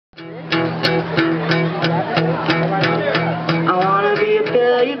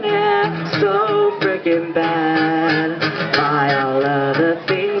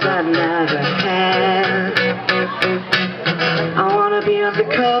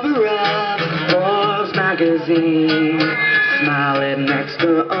cover of Forbes magazine, smiling next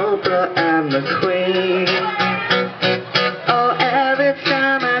to Oprah and the Queen. Oh, every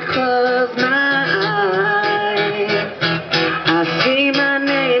time I close my eyes, I see my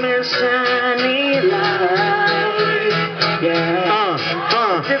name in shiny lights.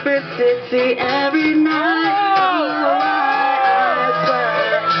 Yeah, different city every night. Oh, I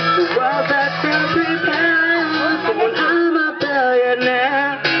swear the world better prepare for when I'm a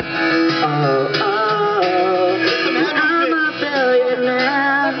billionaire. Oh, when I'm a billionaire.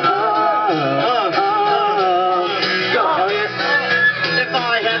 If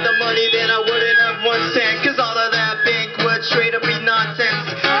I had the money, then I wouldn't have 1 cent, 'cause all of that bank would straight up be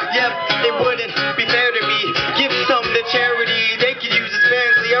nonsense. Yep, it wouldn't be fair to me. Give some to charity, they could use as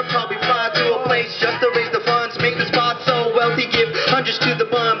fancy. I'd probably fly to a place just to raise the funds, make the spot so wealthy, give hundreds to the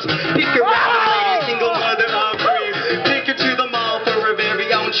bums. Pick your rapper lady, single mother of three. Take her to the mall for her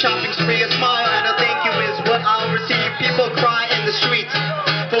very own shopping spree. A smile and a thank you is what I'll receive. People cry in the streets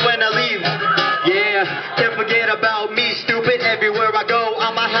for when I leave. Yeah, can't forget about me, stupid. Everywhere I go,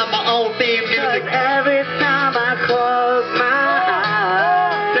 I'ma have my own theme music. Every time I close my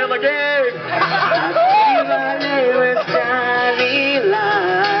eyes, Tell again. I see my name in shiny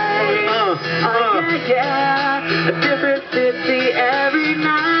lights. Oh yeah, a different city every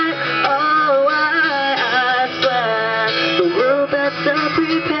night. Oh, I swear the world better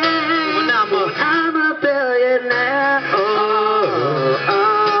prepare When I'm I'm a billionaire. Oh,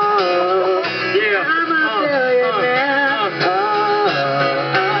 yeah. I'm a billionaire.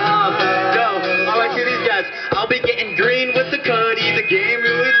 Yo, alright, to these guys. I'll be getting green with the cutty. The game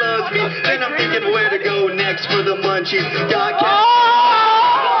really loves me. Then I'm thinking where to go next for the munchies. Got cash.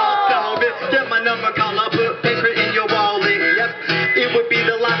 Get my number, call, I'll put paper in your wallet. Yep, it would be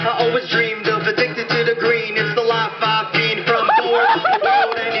the life I always dreamed of. Addicted to the green, it's the life I fiend. From board to the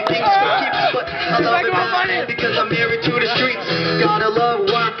road, anything's for keeps. But I love it right because I'm married to the streets. Gotta love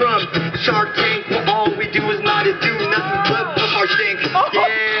where I'm from. Shark Tank, where all we do is not to do nothing but push our stink.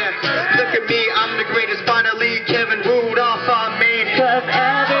 Yeah, look at me, I'm the greatest. Finally, Kevin Rudolph, I made it. 'Cause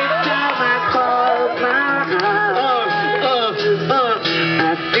every time I close my eyes,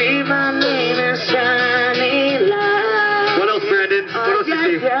 I see my name in shiny lights. What else, Brandon? What else you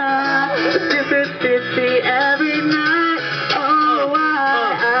see? Yeah, a different city every night. Oh,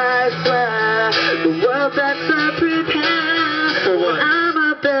 I swear the world better prepare for when I'm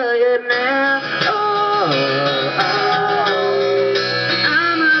a billionaire. Oh,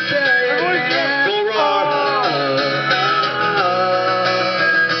 I'm a billionaire. Go roar.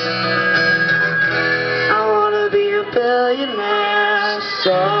 I wanna be a billionaire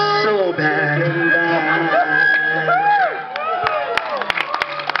so bad.